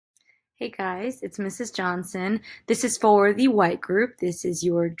Hey guys, it's Mrs. Johnson. This is for the white group. This is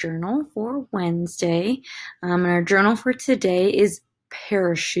your journal for Wednesday. And our journal for today is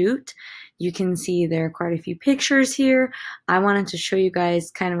parachute. You can see there are quite a few pictures here. I wanted to show you guys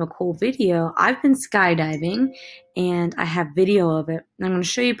kind of a cool video. I've been skydiving and I have video of it. I'm going to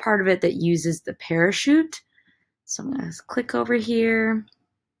show you part of it that uses the parachute. So I'm going to click over here.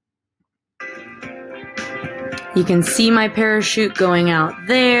 You can see my parachute going out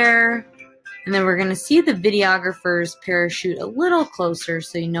there. And then we're going to see the videographer's parachute a little closer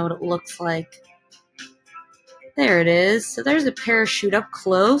so you know what it looks like. There it is. So there's a parachute up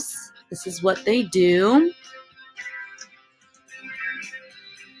close. This is what they do.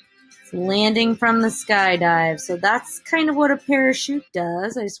 It's landing from the skydive. So that's kind of what a parachute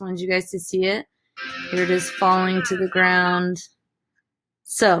does. I just wanted you guys to see it. Here it is falling to the ground.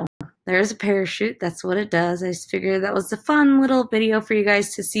 So there's a parachute. That's what it does. I just figured that was a fun little video for you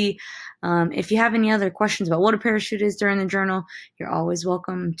guys to see. If you have any other questions about what a parachute is during the journal, you're always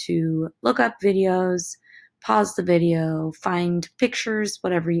welcome to look up videos, pause the video, find pictures,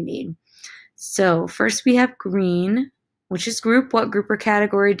 whatever you need. So first we have green, which is group. What group or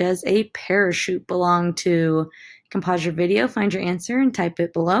category does a parachute belong to? You can pause your video, find your answer, and type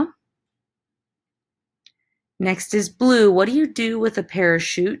it below. Next is blue. What do you do with a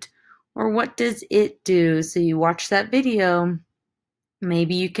parachute? Or what does it do? So you watch that video.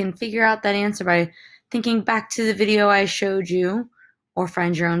 Maybe you can figure out that answer by thinking back to the video I showed you, or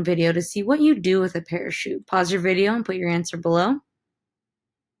find your own video to see what you do with a parachute. Pause your video and put your answer below.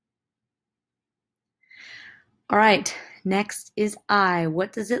 All right, next is I.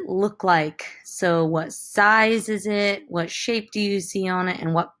 What does it look like? So what size is it? What shape do you see on it?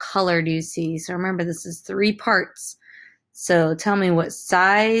 And what color do you see? So remember, this is 3 parts. So tell me what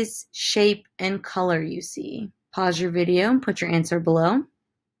size, shape, and color you see. Pause your video and put your answer below. All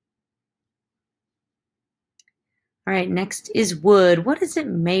right, next is wood. What is it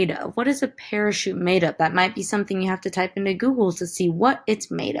made of? What is a parachute made of? That might be something you have to type into Google to see what it's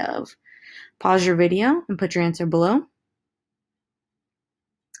made of. Pause your video and put your answer below.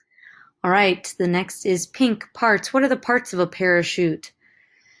 All right, the next is pink, parts. What are the parts of a parachute?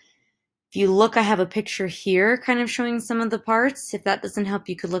 If you look, I have a picture here kind of showing some of the parts. If that doesn't help,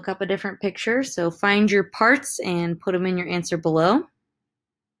 you could look up a different picture. So find your parts and put them in your answer below.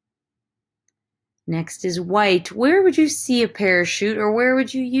 Next is white. Where would you see a parachute, or where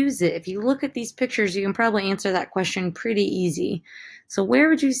would you use it? If you look at these pictures, you can probably answer that question pretty easy. So where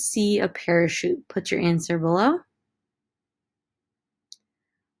would you see a parachute? Put your answer below.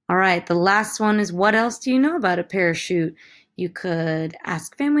 All right, the last one is what else do you know about a parachute? You could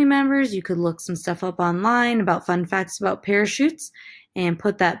ask family members, you could look some stuff up online about fun facts about parachutes and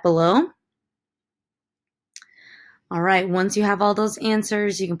put that below. All right, once you have all those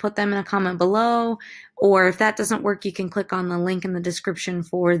answers, you can put them in a comment below, or if that doesn't work, you can click on the link in the description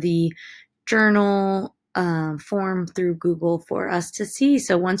for the journal form through Google for us to see.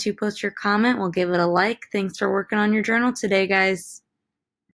 So once you post your comment, we'll give it a like. Thanks for working on your journal today, guys.